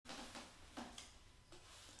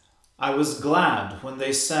I was glad when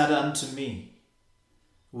they said unto me,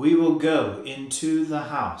 We will go into the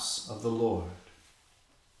house of the Lord.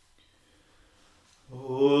 O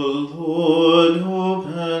Lord,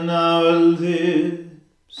 open our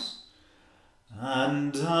lips,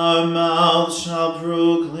 and our mouth shall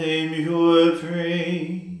proclaim your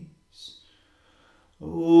praise.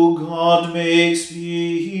 O God, make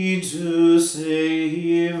speed to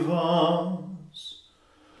save us.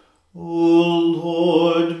 O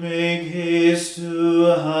Lord, make haste to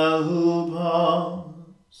help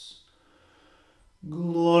us.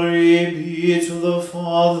 Glory be to the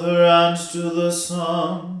Father, and to the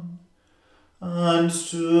Son, and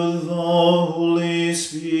to the Holy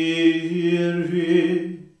Spirit,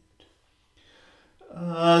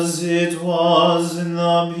 as it was in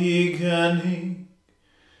the beginning,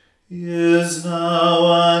 is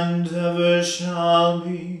now, and ever shall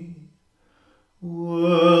be,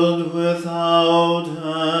 world without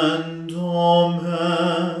end.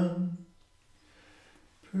 Amen.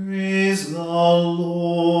 Praise the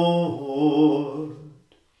Lord.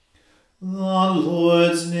 The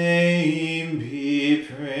Lord's name be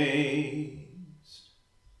praised.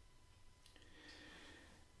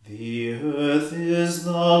 The earth is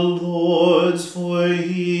the Lord's, for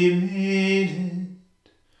he made it.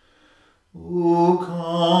 O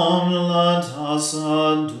come, let us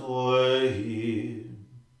adore him.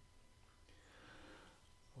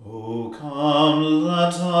 O come,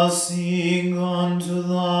 let us sing unto the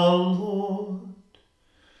Lord.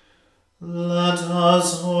 Let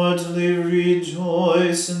us heartily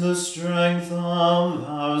rejoice in the strength of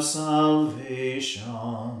our salvation.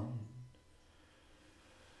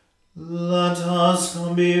 Let us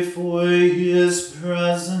come before his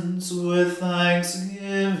presence with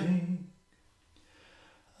thanksgiving,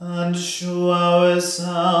 and show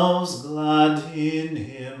ourselves glad in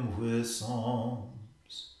him with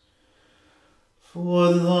psalms.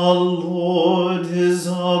 For the Lord is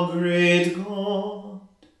a great God,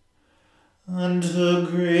 and a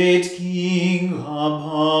great King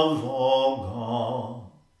above all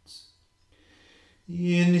gods.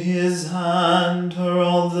 In his hand are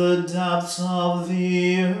all the depths of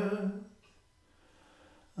the earth,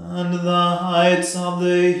 and the heights of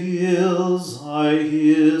the hills are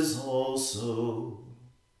his also.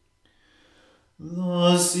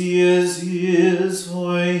 The sea is his,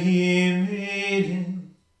 for he made it,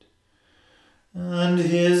 and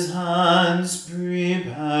his hands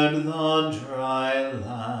prepared the dry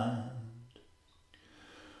land.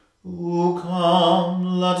 O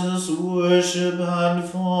come, let us worship and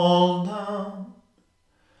fall down,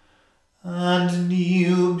 and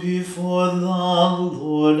kneel before the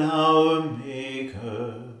Lord our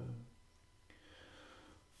Maker.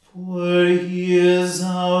 For he is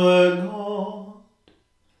our God,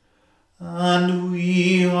 and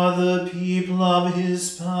we are the people of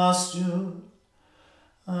his pasture,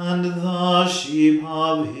 and the sheep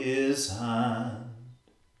of his hand.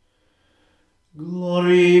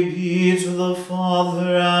 Glory be to the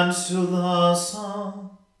Father, and to the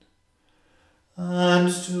Son, and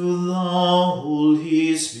to the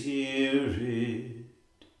Holy Spirit,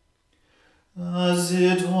 as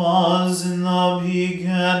it was in the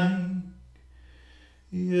beginning,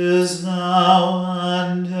 is now,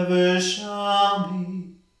 and ever shall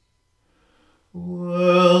be,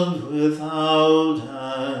 world without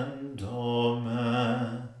end.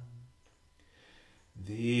 Amen.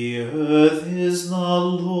 The earth is the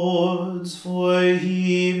Lord's, for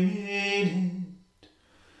he made it.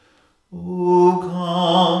 O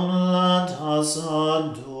come, let us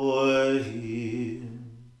adore him.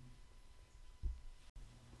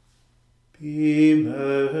 Be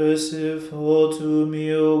merciful to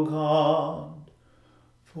me, O God,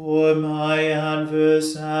 for my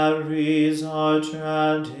adversaries are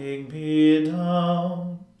treading me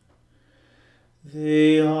down.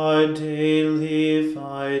 They are daily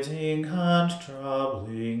fighting and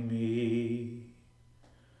troubling me.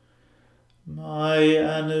 My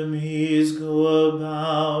enemies go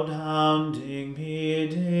about hounding me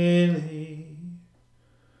daily,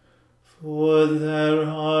 for there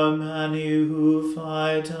are many who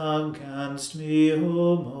fight against me,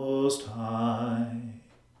 O Most High.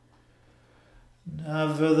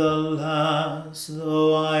 Nevertheless,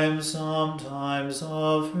 though I am sometimes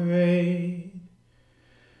afraid,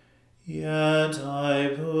 yet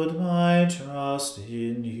I put my trust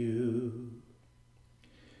in you.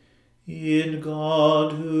 In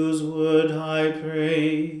God, whose word I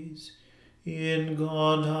praise, in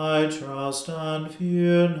God I trust and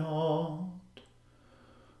fear not.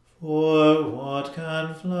 For what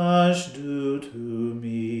can flesh do to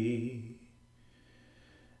me?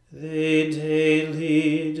 They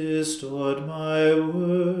daily restored my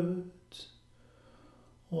words.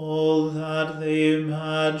 All that they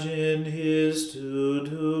imagine is to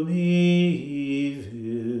do me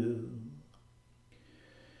evil.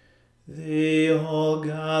 They all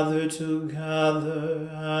gather together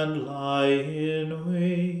and lie in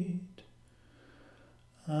wait,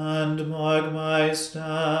 and mark my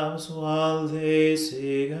steps while they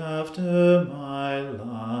seek after my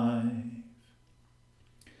life.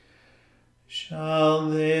 Shall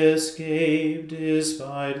they escape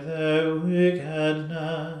despite their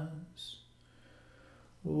wickedness?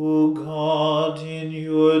 O God, in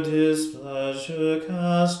your displeasure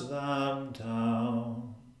cast them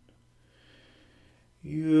down.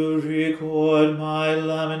 You record my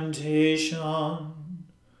lamentation.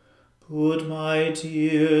 Put my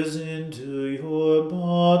tears into your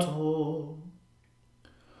bottle.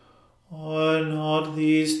 Are not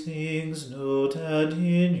these things noted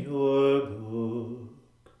in your book?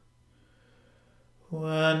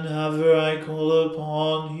 Whenever I call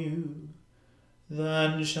upon you,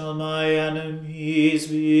 then shall my enemies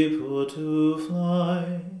be put to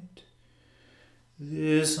flight.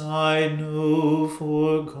 This I know,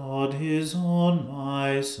 for God is on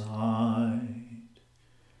my side.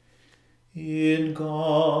 In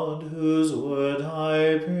God, whose word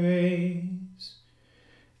I praise,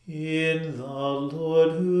 in the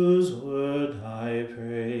Lord, whose word I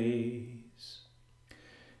praise.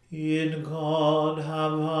 In God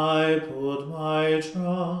have I put my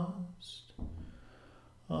trust.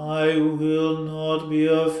 I will not be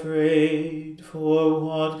afraid, for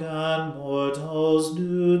what can mortals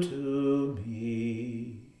do to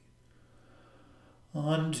me?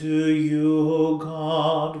 Unto you, O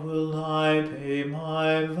God, will I pay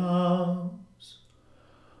my vows.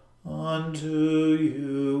 Unto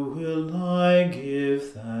you will I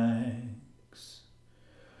give thanks.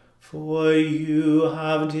 For you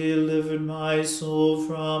have delivered my soul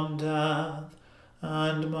from death,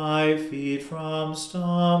 and my feet from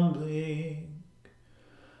stumbling,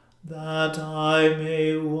 that I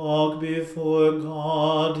may walk before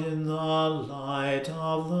God in the light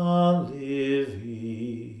of the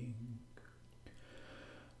living.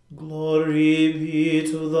 Glory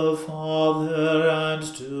be to the Father, and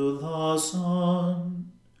to the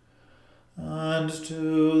Son, and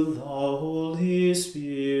to the Holy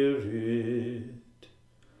Spirit,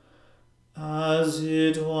 as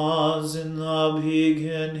it was in the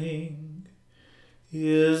beginning,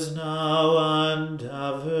 is now, and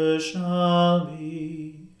ever shall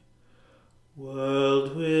be,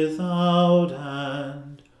 world without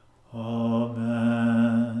end.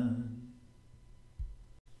 Amen.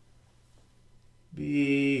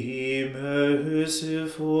 Be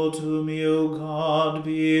merciful to me, O God,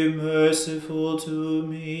 be merciful to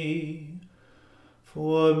me,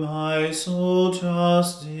 for my soul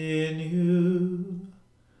trusts in you.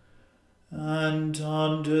 And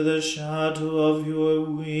under the shadow of your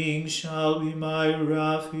wings shall be my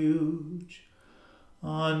refuge,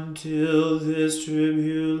 until this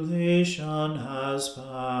tribulation has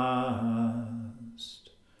passed.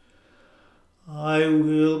 I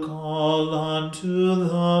will call unto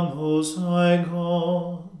the Most High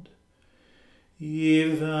God,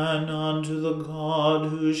 even unto the God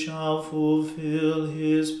who shall fulfill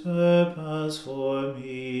his purpose for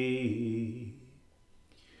me.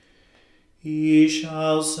 He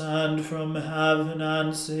shall send from heaven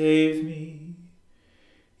and save me.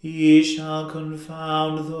 He shall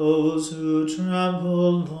confound those who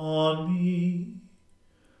trample on me.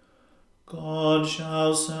 God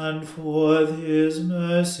shall send forth his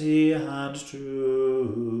mercy and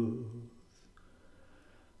truth.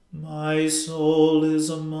 My soul is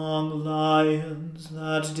among lions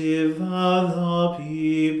that devour the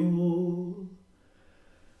people.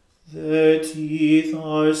 Their teeth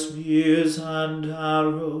are spears and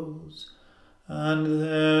arrows, and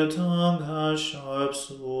their tongue a sharp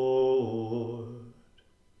sword.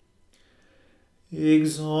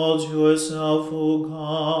 Exalt yourself, O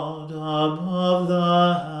God, above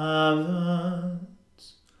the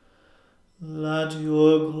heavens. Let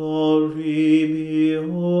your glory be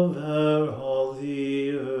over all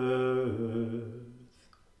the earth.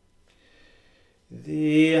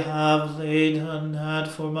 They have laid a net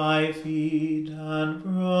for my feet and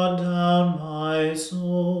brought down my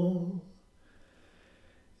soul.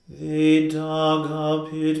 They dug a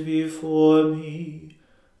pit before me,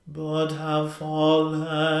 but have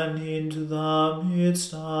fallen into the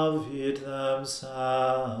midst of it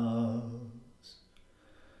themselves.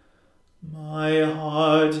 My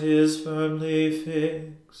heart is firmly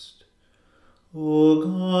fixed. O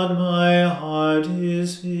God, my heart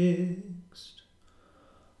is fixed.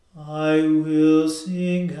 I will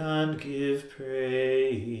sing and give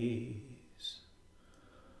praise.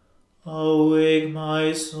 Awake,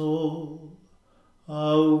 my soul,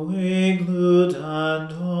 awake, lute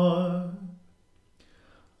and harp.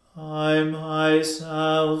 I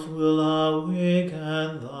myself will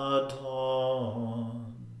awaken the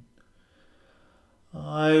dawn.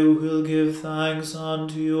 I will give thanks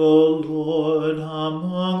unto you, O Lord,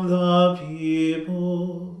 among the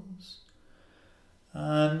peoples,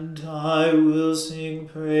 and I will sing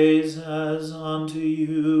praises unto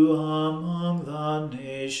you among the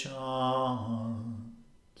nations.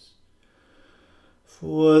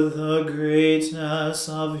 For the greatness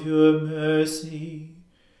of your mercy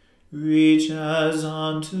reaches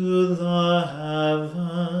unto the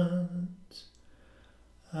heavens,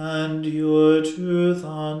 and your truth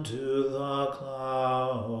unto the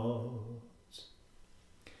clouds.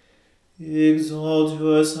 Exalt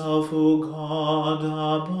yourself, O God,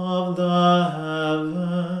 above the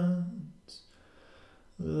heavens.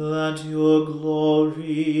 Let your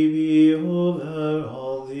glory be over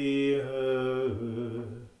all the earth.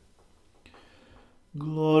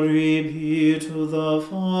 Glory be to the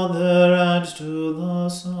Father, and to the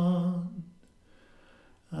Son,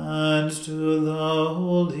 and to the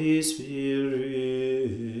Holy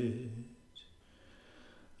Spirit,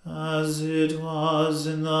 as it was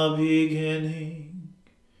in the beginning,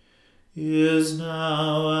 is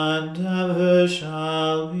now, and ever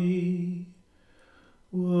shall be,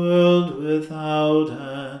 world without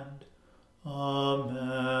end. Amen.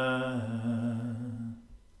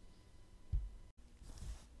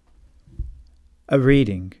 A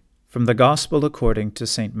reading from the Gospel according to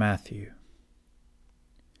St. Matthew.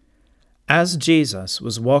 As Jesus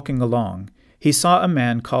was walking along, he saw a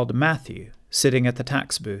man called Matthew sitting at the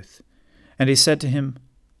tax booth, and he said to him,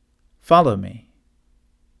 "Follow me."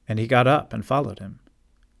 And he got up and followed him.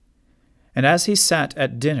 And as he sat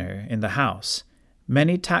at dinner in the house,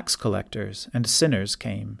 many tax collectors and sinners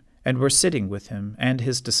came and were sitting with him and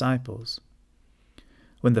his disciples.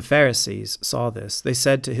 When the Pharisees saw this, they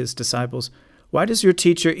said to his disciples, "Why does your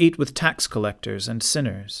teacher eat with tax collectors and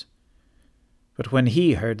sinners?" But when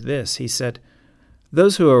he heard this, he said,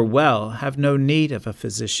 "Those who are well have no need of a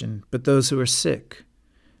physician, but those who are sick.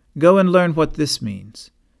 Go and learn what this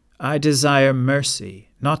means. I desire mercy,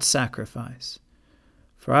 not sacrifice.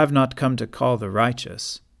 For I have not come to call the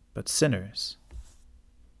righteous, but sinners."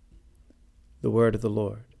 The word of the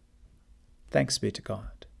Lord. Thanks be to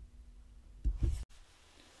God.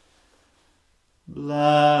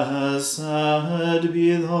 Blessed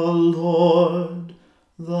be the Lord,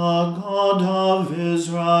 the God of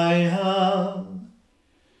Israel.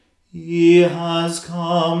 He has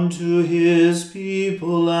come to his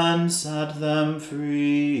people and set them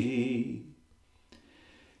free.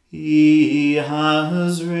 He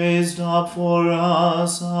has raised up for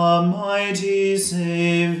us a mighty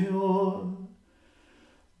Saviour,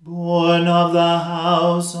 born of the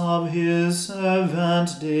house of his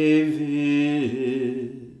servant David.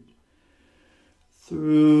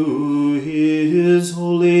 Through his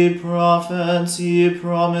holy prophets he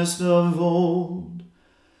promised of old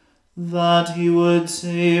that he would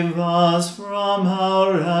save us from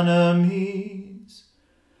our enemies,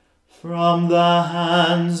 from the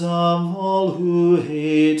hands of all who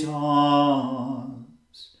hate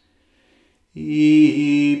us.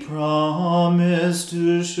 He promised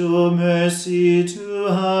to show mercy to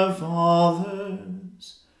our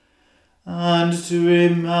fathers, and to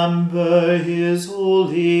remember his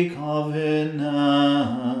holy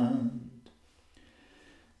covenant.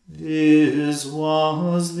 This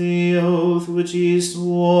was the oath which he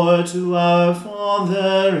swore to our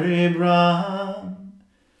father Abraham,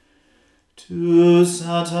 to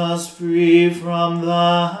set us free from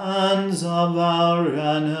the hands of our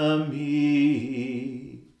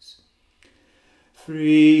enemies,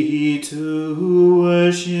 free to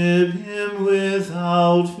worship him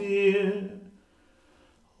without fear,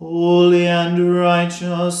 holy and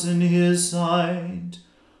righteous in his sight,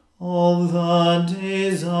 all the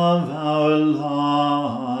days of our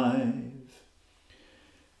life.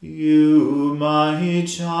 You, my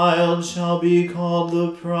child, shall be called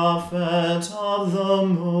the prophet of the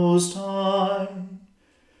Most High,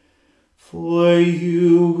 for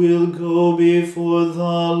you will go before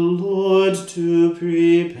the Lord to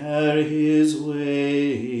prepare his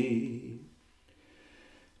way,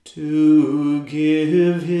 to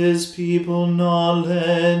give his people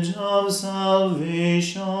knowledge of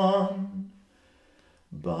salvation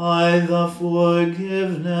by the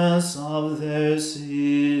forgiveness of their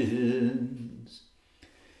sins,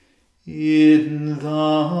 In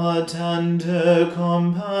the tender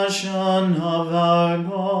compassion of our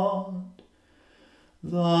God,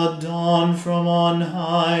 the dawn from on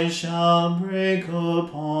high shall break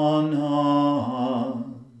upon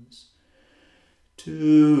us,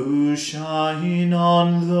 to shine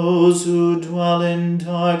on those who dwell in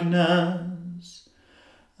darkness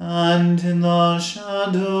and in the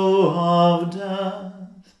shadow of death,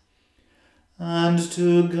 and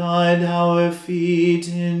to guide our feet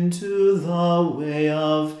into the way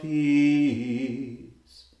of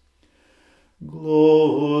peace.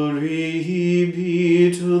 Glory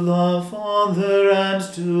be to the Father and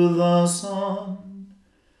to the Son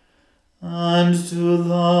and to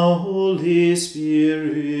the Holy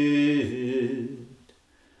Spirit,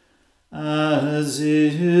 as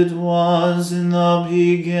it was in the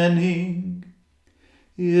beginning,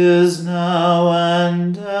 is now,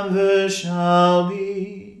 and ever shall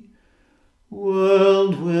be,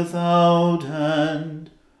 world without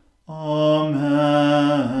end. Amen.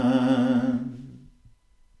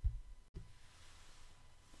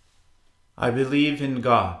 I believe in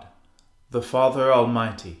God, the Father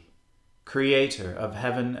Almighty, Creator of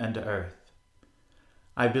heaven and earth.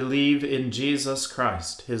 I believe in Jesus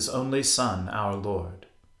Christ, his only Son, our Lord.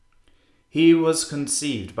 He was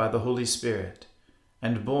conceived by the Holy Spirit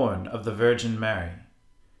and born of the Virgin Mary.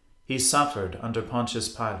 He suffered under Pontius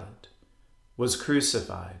Pilate, was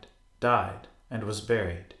crucified, died, and was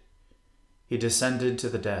buried. He descended to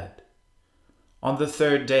the dead. On the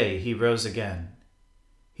third day he rose again.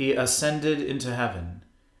 He ascended into heaven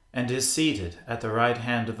and is seated at the right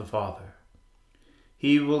hand of the Father.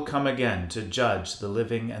 He will come again to judge the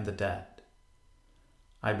living and the dead.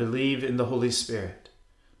 I believe in the Holy Spirit,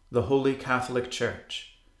 the Holy Catholic Church,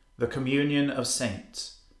 the communion of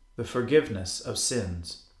saints, the forgiveness of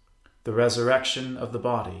sins, the resurrection of the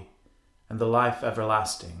body, and the life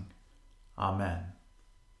everlasting. Amen.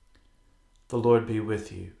 The Lord be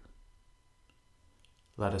with you.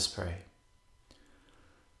 Let us pray.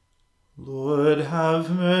 Lord,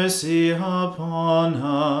 have mercy upon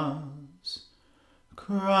us.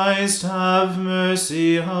 Christ, have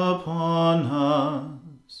mercy upon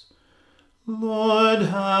us. Lord,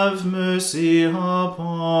 have mercy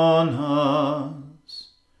upon us.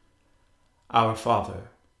 Our Father,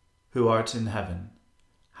 who art in heaven,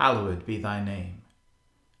 hallowed be thy name.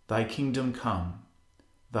 Thy kingdom come,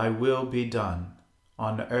 thy will be done,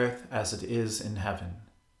 on earth as it is in heaven.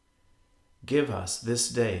 Give us this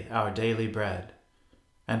day our daily bread,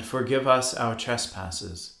 and forgive us our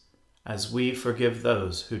trespasses, as we forgive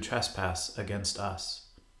those who trespass against us.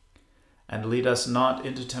 And lead us not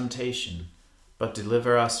into temptation, but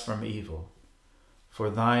deliver us from evil. For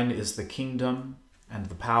thine is the kingdom, and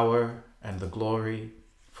the power, and the glory,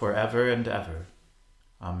 forever and ever.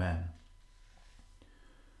 Amen.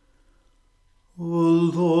 O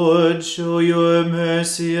Lord, show your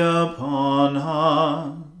mercy upon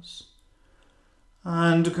us,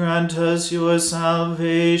 and grant us your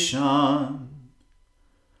salvation.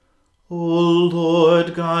 O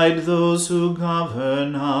Lord, guide those who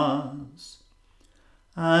govern us,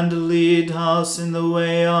 and lead us in the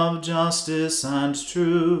way of justice and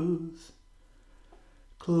truth.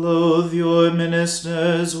 Clothe your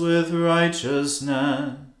ministers with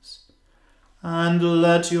righteousness, and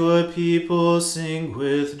let your people sing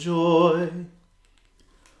with joy.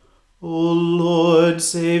 O Lord,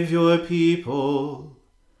 save your people,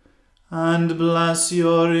 and bless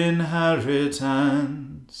your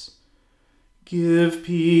inheritance. Give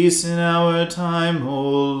peace in our time,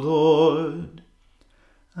 O Lord,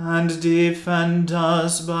 and defend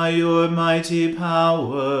us by your mighty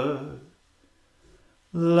power.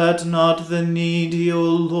 Let not the needy, O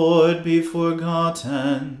Lord, be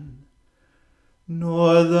forgotten,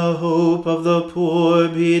 nor the hope of the poor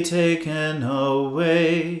be taken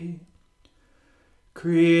away.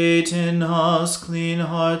 Create in us clean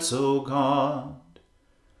hearts, O God,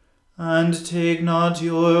 and take not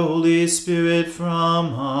your Holy Spirit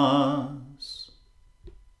from us.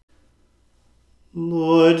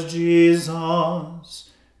 Lord Jesus,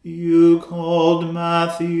 you called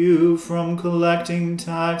Matthew from collecting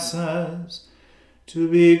taxes to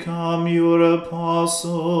become your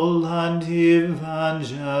apostle and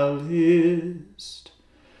evangelist.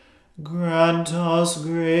 Grant us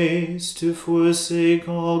grace to forsake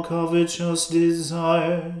all covetous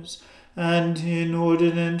desires and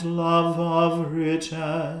inordinate love of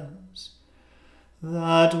riches,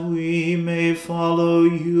 that we may follow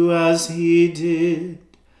you as he did,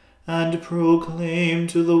 and proclaim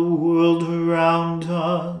to the world around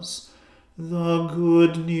us the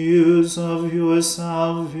good news of your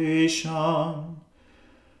salvation.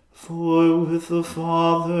 For For with the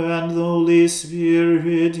Father and the Holy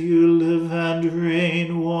Spirit you live and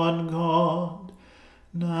reign, one God,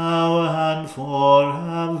 now and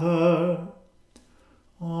forever.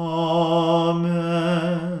 Amen.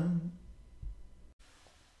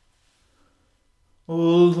 O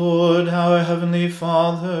Lord, our heavenly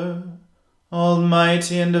Father,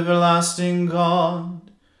 almighty and everlasting God,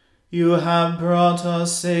 you have brought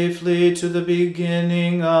us safely to the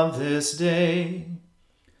beginning of this day.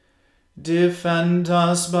 Defend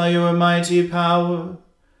us by your mighty power,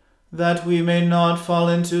 that we may not fall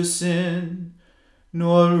into sin,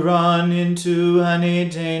 nor run into any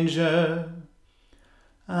danger,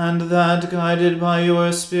 and that, guided by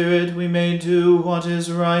your Spirit, we may do what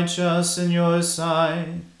is righteous in your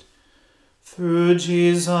sight. Through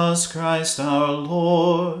Jesus Christ our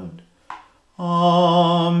Lord.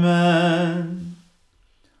 Amen.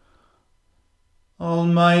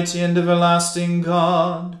 Almighty and everlasting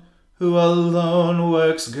God, who alone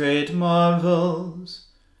works great marvels,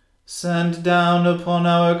 send down upon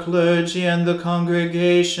our clergy and the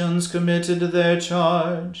congregations committed to their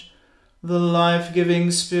charge the life-giving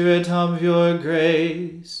Spirit of your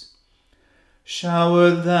grace. Shower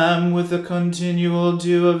them with the continual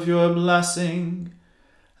dew of your blessing,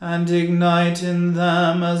 and ignite in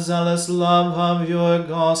them a zealous love of your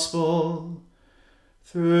gospel.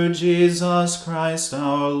 Through Jesus Christ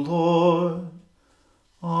our Lord.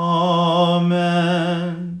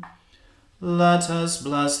 Amen. Let us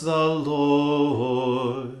bless the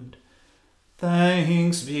Lord.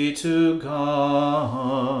 Thanks be to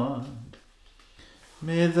God.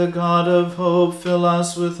 May the God of hope fill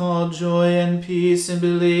us with all joy and peace in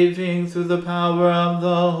believing through the power of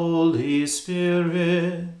the Holy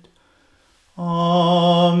Spirit.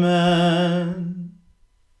 Amen.